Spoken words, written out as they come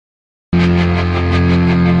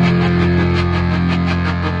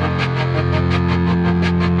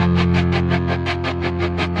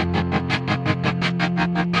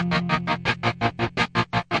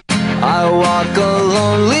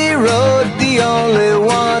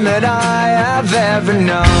never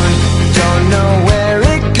known. Don't know where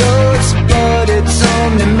it goes, but it's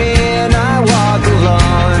only me and I walk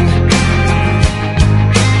alone.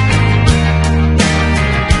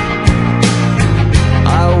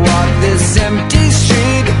 I walk this empty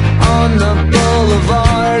street on the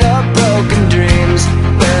boulevard of broken dreams,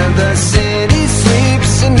 where the city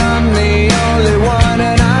sleeps and I'm the only one,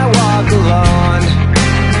 and I walk alone.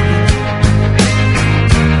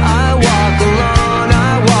 I walk alone,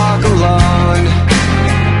 I walk alone.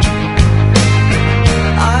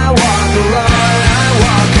 I walk alone, I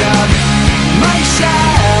walk up. My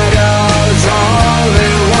shadow's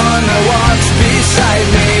only one that walks beside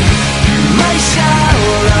me. My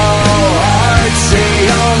shallow heart's the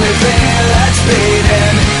only thing that's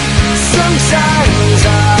beating. Sometimes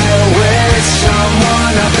I wish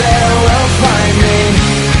someone up there will find me.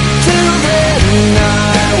 Till then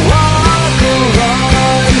I walk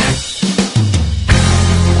alone.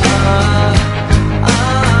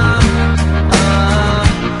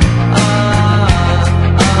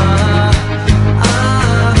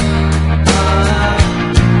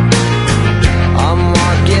 I'm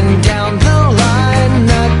walking down the line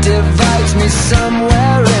that divides me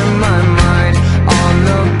somewhere in my mind, on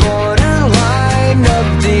the borderline of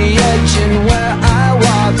the edge and where I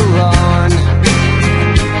walk alone.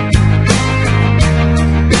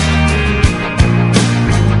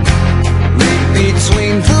 Read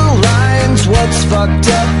between the lines what's fucked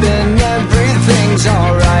up and everything's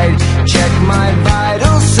alright. Check my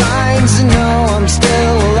vital signs and know I'm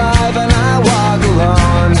still alive, and I walk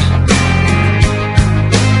alone.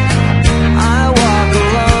 I walk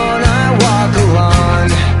alone, I walk alone.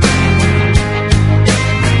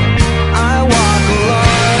 I walk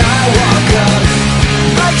alone, I walk up.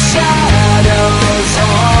 My shadow's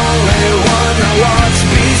only one that walks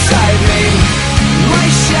beside me. My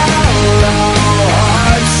shallow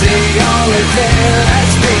heart's the only thing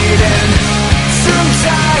that's beating.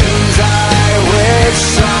 Sometimes I wish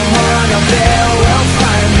someone up there will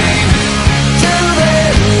find me. Till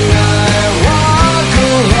then I walk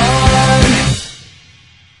alone.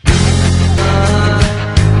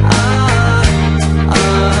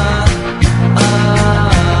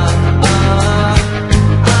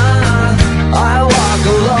 I walk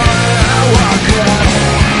alone, I walk up.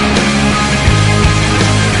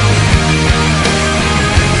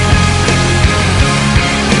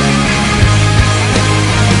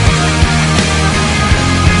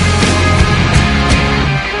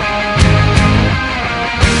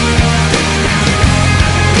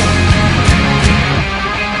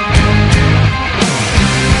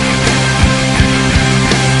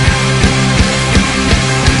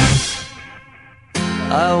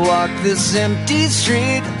 I walk this empty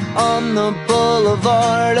street on the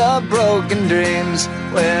boulevard of broken dreams,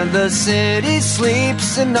 where the city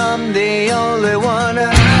sleeps and I'm the only one,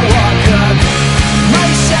 and I walk up. My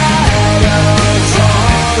shadow's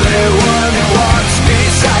only one that walks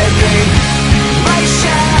beside me. My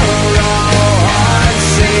shallow heart's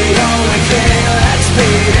the only thing